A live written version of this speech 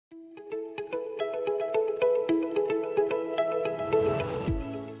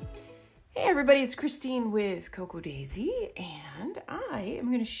everybody, it's Christine with Cocoa Daisy, and I am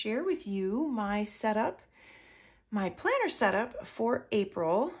going to share with you my setup, my planner setup for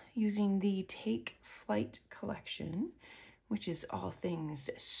April using the Take Flight collection, which is all things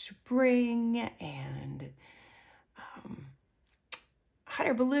spring and hot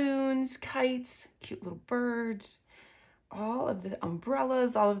air balloons, kites, cute little birds, all of the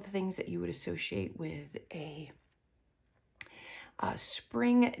umbrellas, all of the things that you would associate with a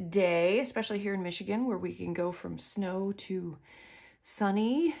spring day, especially here in Michigan, where we can go from snow to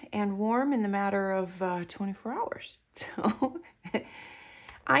sunny and warm in the matter of 24 hours. So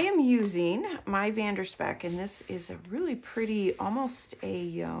I am using my Vanderspec, and this is a really pretty, almost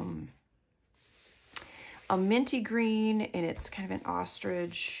a minty green, and it's kind of an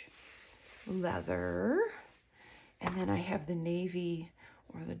ostrich leather. And then I have the navy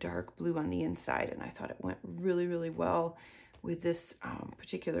or the dark blue on the inside, and I thought it went really, really well with this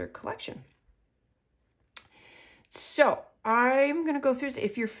particular collection. So I'm going to go through this.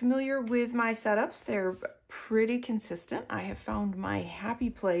 If you're familiar with my setups, they're pretty consistent. I have found my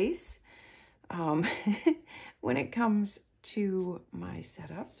happy place when it comes to my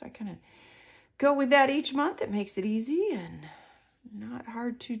setup. So I kind of go with that each month. It makes it easy and not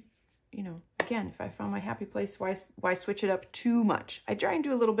hard to, you know, again, if I found my happy place, why switch it up too much? I try and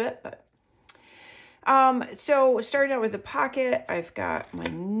do a little bit, but so starting out with the pocket, I've got my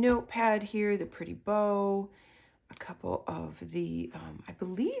notepad here, the pretty bow, a couple of the, I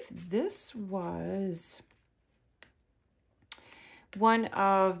believe this was one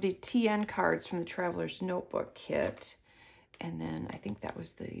of the TN cards from the Traveler's Notebook kit. And then I think that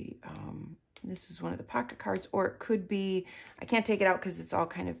was the, this is one of the pocket cards, or it could be, I can't take it out because it's all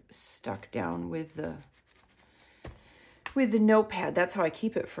kind of stuck down with the notepad. That's how I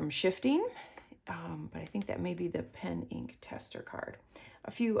keep it from shifting. But I think that may be the pen ink tester card.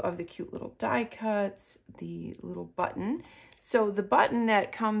 A few of the cute little die cuts, the little button. So the button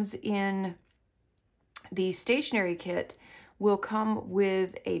that comes in the stationery kit will come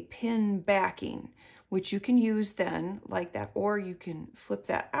with a pin backing, which you can use then like that, or you can flip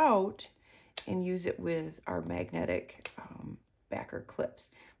that out and use it with our magnetic backer clips,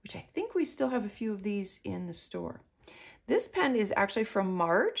 which I think we still have a few of these in the store. This pen is actually from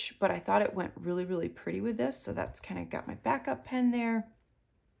March, but I thought it went really, really pretty with this. So that's kind of got my backup pen there.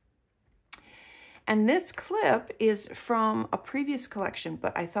 And this clip is from a previous collection,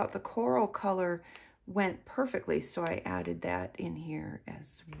 but I thought the coral color went perfectly. So I added that in here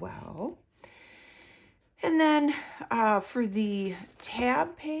as well. And then for the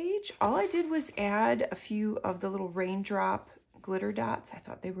tab page, all I did was add a few of the little raindrop glitter dots. I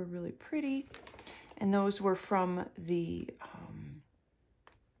thought they were really pretty. And those were from the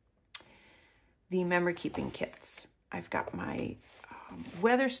memory keeping kits. I've got my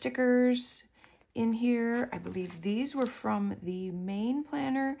weather stickers in here. I believe these were from the main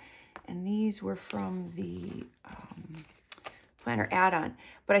planner, and these were from the planner add-on.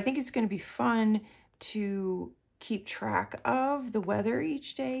 But I think it's going to be fun to keep track of the weather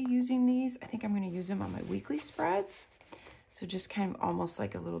each day using these. I think I'm going to use them on my weekly spreads. So just kind of almost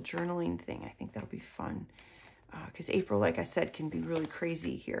like a little journaling thing. I think that'll be fun because April, like I said, can be really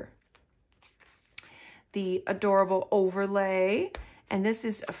crazy here. The adorable overlay, and this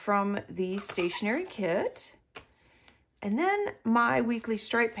is from the stationery kit. And then my weekly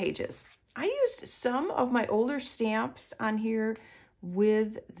stripe pages. I used some of my older stamps on here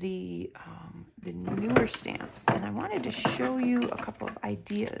with the newer stamps, and I wanted to show you a couple of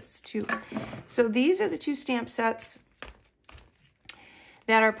ideas too. So these are the two stamp sets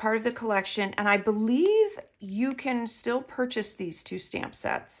that are part of the collection, and I believe you can still purchase these two stamp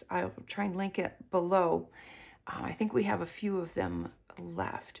sets. I'll try and link it below. I think we have a few of them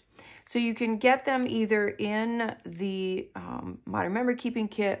left. So you can get them either in the Modern Memory Keeping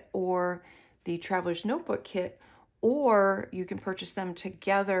Kit or the Traveler's Notebook Kit, or you can purchase them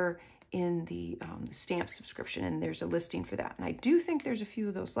together in the stamp subscription, and there's a listing for that. And I do think there's a few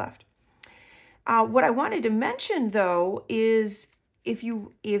of those left. What I wanted to mention, though, is if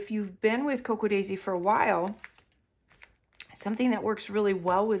you've been with Cocoa Daisy for a while, something that works really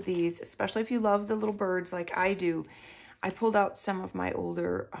well with these, especially if you love the little birds like I do, I pulled out some of my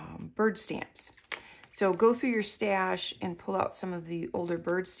older bird stamps. So go through your stash and pull out some of the older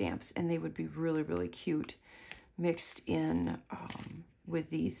bird stamps, and they would be really, really cute mixed in with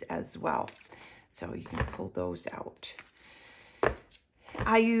these as well. So you can pull those out.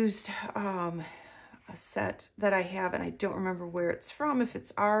 I used a set that I have, and I don't remember where it's from, if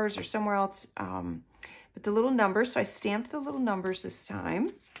it's ours or somewhere else, but the little numbers. So I stamped the little numbers this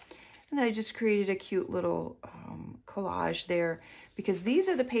time. And then I just created a cute little collage there, because these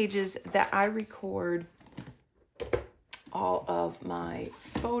are the pages that I record all of my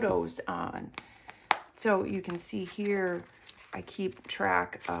photos on. So you can see here, I keep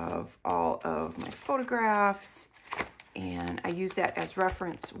track of all of my photographs, and I use that as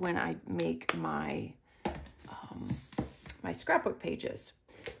reference when I make my my scrapbook pages.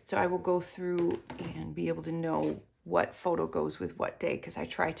 So I will go through and be able to know what photo goes with what day, because I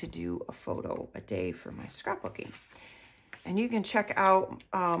try to do a photo a day for my scrapbooking. And you can check out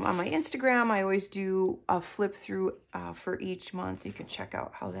on my Instagram, I always do a flip through for each month. You can check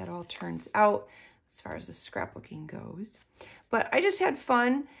out how that all turns out as far as the scrapbooking goes. But I just had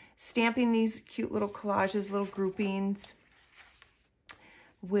fun stamping these cute little collages, little groupings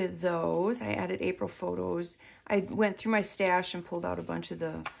with those. I added April photos. I went through my stash and pulled out a bunch of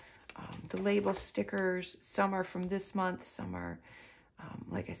the label stickers. Some are from this month, some are,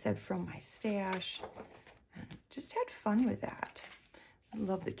 like I said, from my stash. And just had fun with that. I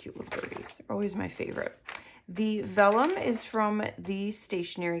love the cute little birdies. They're always my favorite. The vellum is from the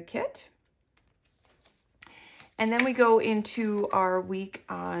stationery kit. And then we go into our week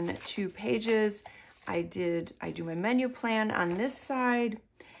on 2 pages. I do my menu plan on this side.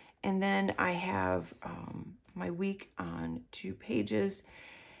 And then I have my week on 2 pages.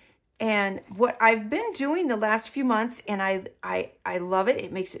 And what I've been doing the last few months, and I love it.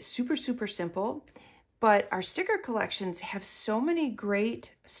 It makes it super, super simple. But our sticker collections have so many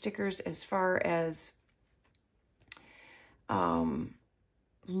great stickers as far as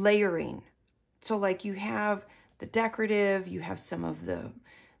layering. So like you have the decorative, you have some of the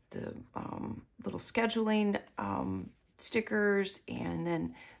little scheduling stickers, and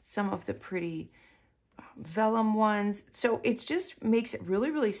then some of the pretty vellum ones. So it just makes it really,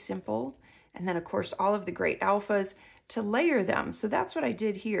 really simple. And then of course, all of the great alphas to layer them. So that's what I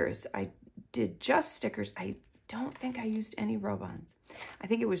did here is I did just stickers. I don't think I used any rub-ons. I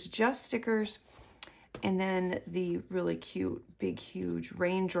think it was just stickers, and then the really cute, big, huge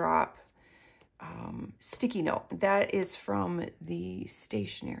raindrop sticky note. That is from the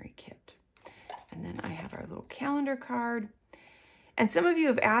stationery kit. And then I have our little calendar card. And some of you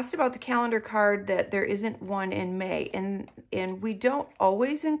have asked about the calendar card, that there isn't one in May, and we don't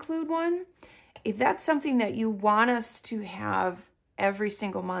always include one. If that's something that you want us to have every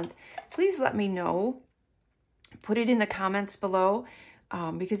single month, please let me know. Put it in the comments below,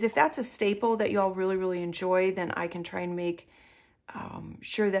 because if that's a staple that you all really, really enjoy, then I can try and make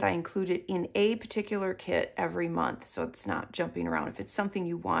sure that I include it in a particular kit every month, so it's not jumping around. If it's something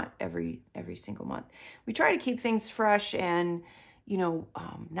you want every single month, we try to keep things fresh and, you know,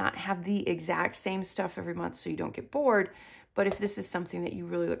 not have the exact same stuff every month so you don't get bored. But if this is something that you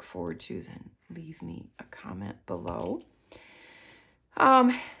really look forward to, then leave me a comment below.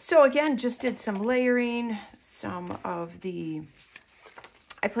 So again, just did some layering, some of the,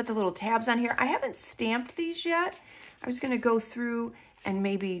 I put the little tabs on here. I haven't stamped these yet. I was going to go through and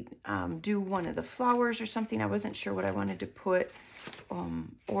maybe do one of the flowers or something. I wasn't sure what I wanted to put,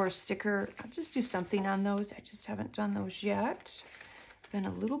 or a sticker. I'll just do something on those. I just haven't done those yet. Been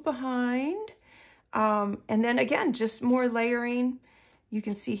a little behind. And then again, just more layering. You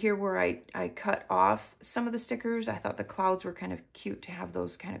can see here where I cut off some of the stickers. I thought the clouds were kind of cute to have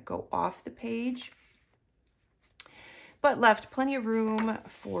those kind of go off the page. But left plenty of room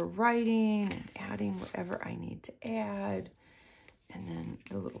for writing and adding whatever I need to add. And then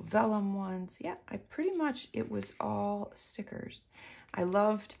the little vellum ones. Yeah, it was all stickers. I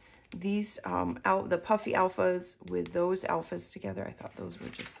loved these, the puffy alphas with those alphas together. I thought those were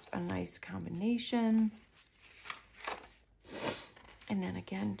just a nice combination. And then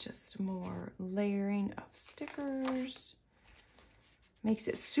again, just more layering of stickers. Makes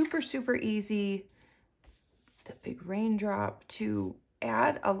it super, super easy, the big raindrop, to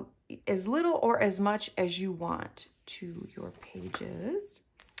add as little or as much as you want to your pages.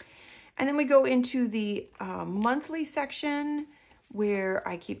 And then we go into the monthly section, where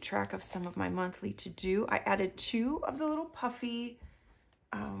I keep track of some of my monthly to-do. I added 2 of the little puffy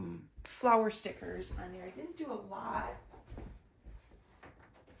flower stickers on there. I didn't do a lot.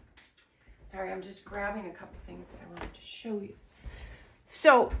 Sorry, I'm just grabbing a couple things that I wanted to show you.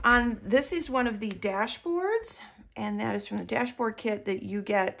 So this is one of the dashboards, and that is from the dashboard kit that you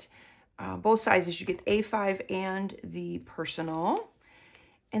get both sizes. You get the A5 and the personal.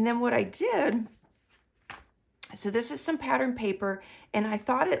 And then what I did, so this is some pattern paper, and I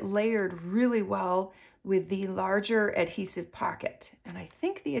thought it layered really well with the larger adhesive pocket. And I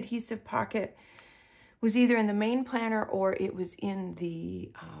think the adhesive pocket was either in the main planner or it was in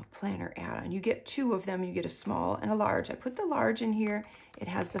the planner add-on. You get 2 of them. You get a small and a large. I put the large in here. It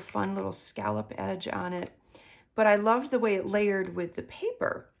has the fun little scallop edge on it. But I loved the way it layered with the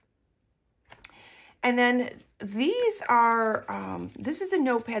paper. And then these are, this is a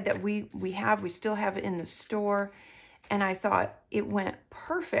notepad that we still have it in the store. And I thought it went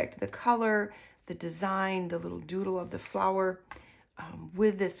perfect. The color, the design, the little doodle of the flower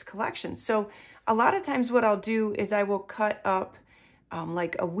with this collection. So a lot of times what I'll do is I will cut up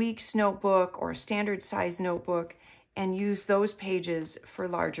like a week's notebook or a standard size notebook and use those pages for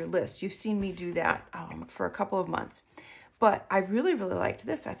larger lists. You've seen me do that for a couple of months. But I really, really liked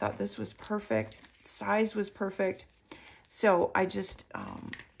this. I thought this was perfect. Size was perfect. So I just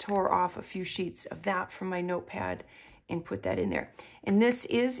tore off a few sheets of that from my notepad and put that in there. And this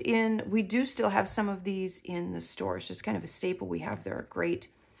is in, we do still have some of these in the store. It's just kind of a staple we have. They're a great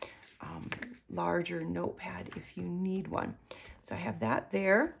larger notepad if you need one. So I have that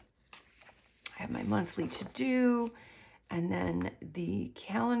there. I have my monthly to-do, and then the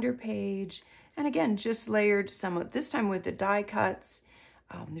calendar page. And again, just layered some of, this time with the die cuts.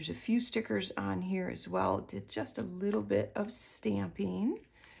 There's a few stickers on here as well. Did just a little bit of stamping,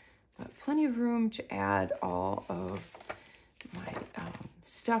 but plenty of room to add all of my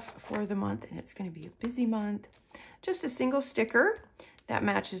stuff for the month, and it's going to be a busy month. Just a single sticker that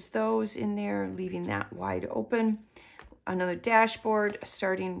matches those in there, leaving that wide open. Another dashboard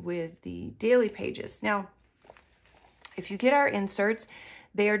starting with the daily pages. Now, if you get our inserts,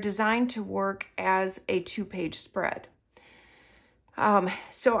 they are designed to work as a 2-page spread.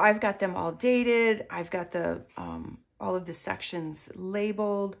 So I've got them all dated. I've got the all of the sections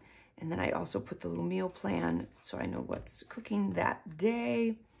labeled. And then I also put the little meal plan so I know what's cooking that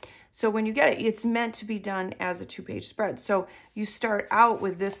day. So when you get it, it's meant to be done as a 2-page spread. So you start out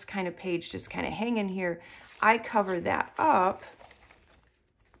with this kind of page just kind of hanging here. I cover that up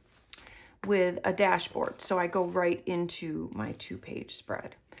with a dashboard. So I go right into my 2-page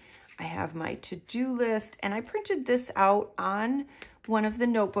spread. I have my to-do list, and I printed this out on one of the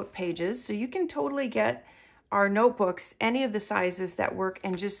notebook pages. So you can totally get our notebooks, any of the sizes that work,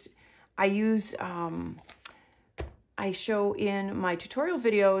 and just, I use, I show in my tutorial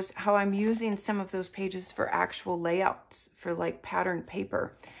videos how I'm using some of those pages for actual layouts, for like patterned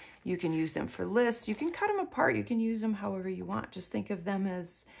paper. You can use them for lists. You can cut them apart. You can use them however you want. Just think of them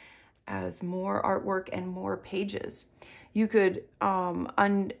as more artwork and more pages. You could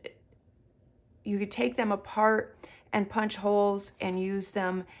you could take them apart and punch holes and use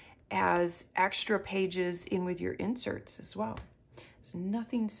them as extra pages in with your inserts as well. So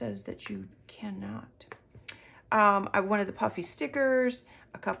nothing says that you cannot. One of the puffy stickers,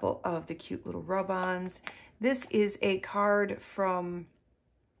 a couple of the cute little rub-ons. This is a card from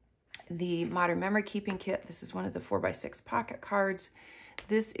the Modern Memory Keeping Kit. This is one of the 4x6 pocket cards.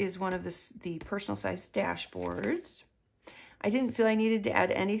 This is one of the personal size dashboards. I didn't feel I needed to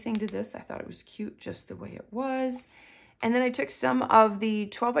add anything to this. I thought it was cute just the way it was. And then I took some of the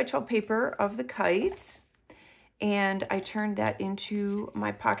 12x12 paper of the kites and I turned that into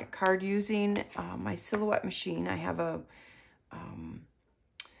my pocket card using my Silhouette machine. I have a,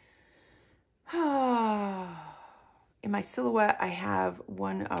 in my Silhouette, I have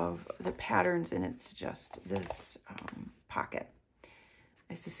one of the patterns and it's just this pocket.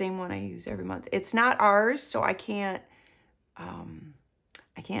 It's the same one I use every month. It's not ours, so I can't, and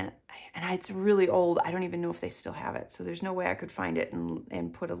it's really old. I don't even know if they still have it. So there's no way I could find it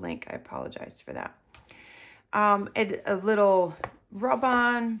and put a link. I apologize for that. A little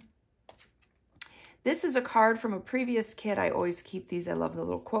rub-on. This is a card from a previous kit. I always keep these. I love the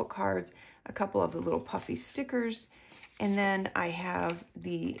little quote cards, a couple of the little puffy stickers. And then I have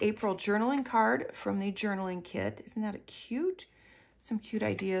the April journaling card from the journaling kit. Isn't that cute? Some cute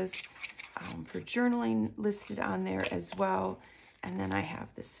ideas for journaling listed on there as well. And then I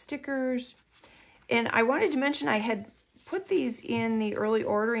have the stickers. And I wanted to mention I had put these in the early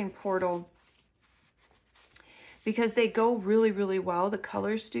ordering portal because they go really, really well. The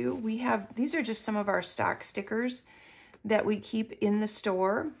colors do. These are just some of our stock stickers that we keep in the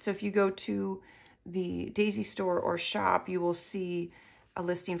store. So if you go to the Daisy store or shop, you will see a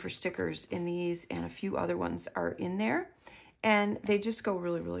listing for stickers in these, and a few other ones are in there. And they just go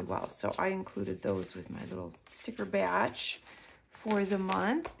really, really well. So I included those with my little sticker batch for the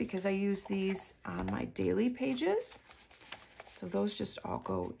month because I use these on my daily pages. So those just all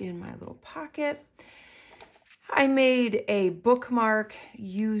go in my little pocket. I made a bookmark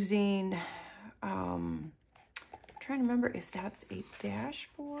using, I'm trying to remember if that's a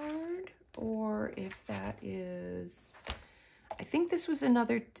dashboard or if that is, I think this was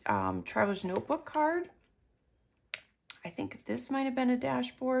another Traveler's Notebook card. I think this might have been a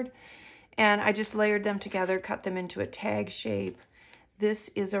dashboard. And I just layered them together, cut them into a tag shape. This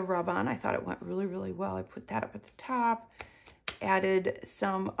is a rub-on. I thought it went really, really well. I put that up at the top. Added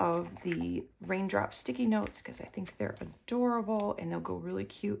some of the raindrop sticky notes because I think they're adorable and they'll go really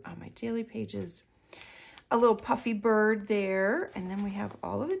cute on my daily pages. A little puffy bird there, and then we have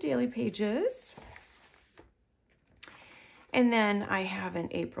all of the daily pages. And then I have an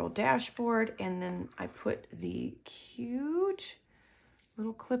April dashboard, and then I put the cute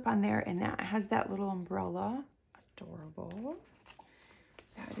little clip on there, and that has that little umbrella. Adorable.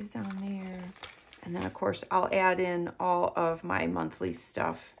 That is on there. And then, of course, I'll add in all of my monthly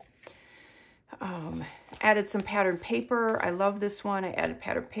stuff. Added some patterned paper. I love this one. I added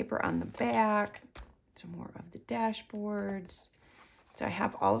patterned paper on the back. Some more of the dashboards. So I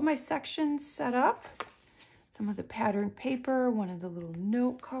have all of my sections set up. Some of the patterned paper, one of the little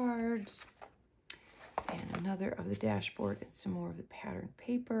note cards, and another of the dashboard, and some more of the patterned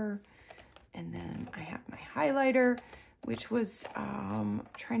paper. And then I have my highlighter, which was, trying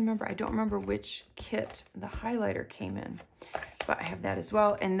to remember, I don't remember which kit the highlighter came in, but I have that as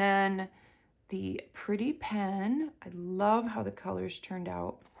well. And then the pretty pen. I love how the colors turned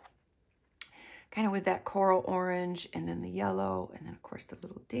out. Kind of with that coral orange and then the yellow, and then of course the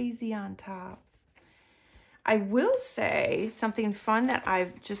little daisy on top. I will say something fun that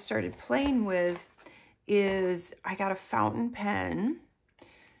I've just started playing with is I got a fountain pen.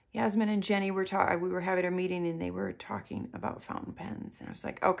 Yasmin and Jenny were we were having a meeting and they were talking about fountain pens, and I was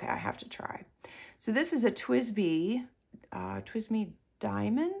like, okay, I have to try. So this is a TWSBI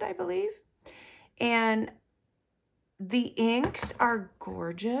Diamond, I believe, and the inks are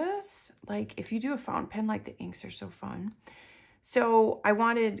gorgeous. Like if you do a fountain pen, like the inks are so fun. So I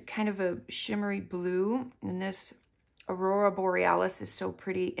wanted kind of a shimmery blue, and this Aurora Borealis is so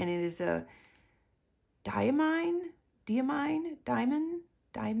pretty, and it is a diamine. I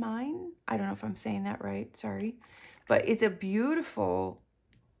don't know if I'm saying that right, sorry. But it's a beautiful,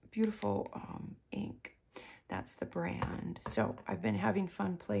 beautiful ink. That's the brand. So I've been having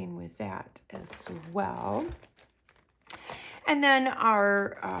fun playing with that as well. And then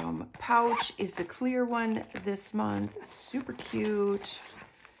our pouch is the clear one this month. Super cute.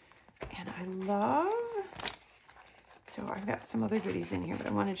 And I love, so I've got some other goodies in here, but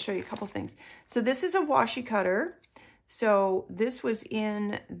I wanted to show you a couple things. So this is a washi cutter. So this was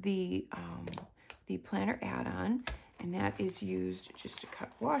in the planner add-on, and that is used just to cut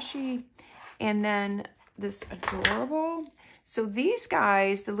washi. And then this adorable, so these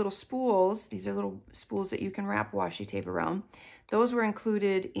guys, the little spools, these are little spools that you can wrap washi tape around. Those were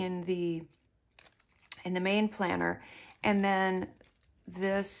included in the main planner. And then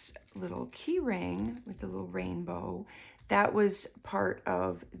this little key ring with the little rainbow, that was part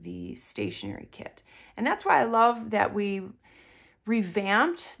of the stationery kit. And that's why I love that we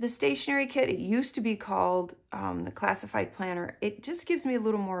revamped the stationery kit. It used to be called the Classified Planner. It just gives me a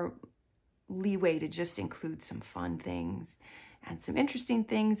little more leeway to just include some fun things and some interesting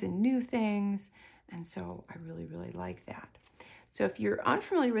things and new things. And so I really, really like that. So if you're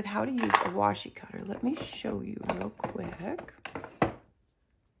unfamiliar with how to use a washi cutter, let me show you real quick.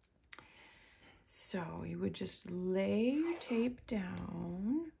 So you would just lay your tape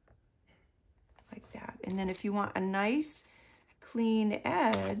down like that. And then if you want a nice clean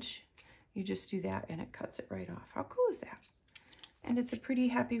edge, you just do that and it cuts it right off. How cool is that? And it's a pretty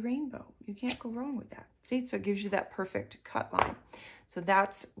happy rainbow. You can't go wrong with that. See, so it gives you that perfect cut line. So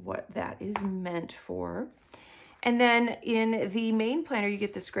that's what that is meant for. And then in the main planner, you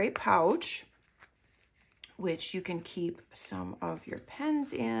get this great pouch, which you can keep some of your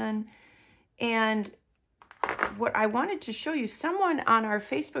pens in. And what I wanted to show you, someone on our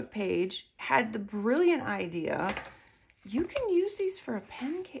Facebook page had the brilliant idea. You can use these for a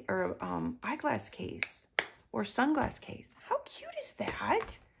pen case or eyeglass case or sunglass case. How cute is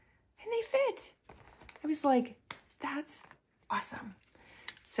that? And they fit. I was like, that's awesome.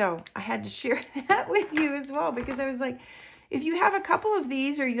 So I had to share that with you as well, because I was like, if you have a couple of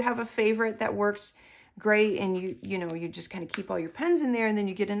these or you have a favorite that works great and you know, you just kind of keep all your pens in there and then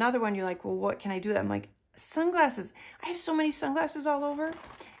you get another one, you're like, well, what can I do with that? I'm like, sunglasses. I have so many sunglasses all over,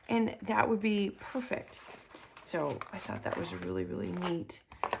 and that would be perfect. So I thought that was a really, really neat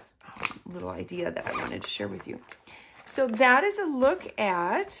little idea that I wanted to share with you. So that is a look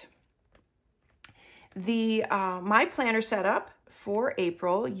at the my planner setup for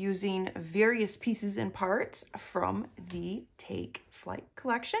April using various pieces and parts from the Take Flight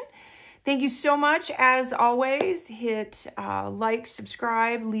collection. Thank you so much. As always, hit like,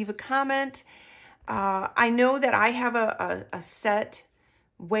 subscribe, leave a comment. I know that I have a set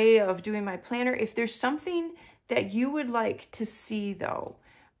way of doing my planner. If there's something that you would like to see, though,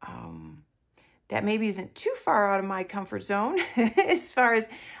 that maybe isn't too far out of my comfort zone, as far as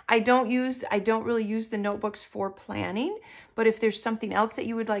I don't really use the notebooks for planning, but if there's something else that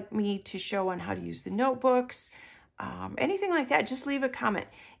you would like me to show on how to use the notebooks, anything like that, just leave a comment.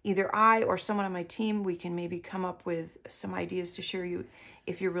 Either I or someone on my team, we can maybe come up with some ideas to share you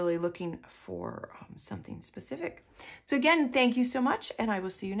if you're really looking for something specific. So again, thank you so much, and I will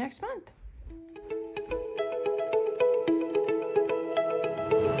see you next month.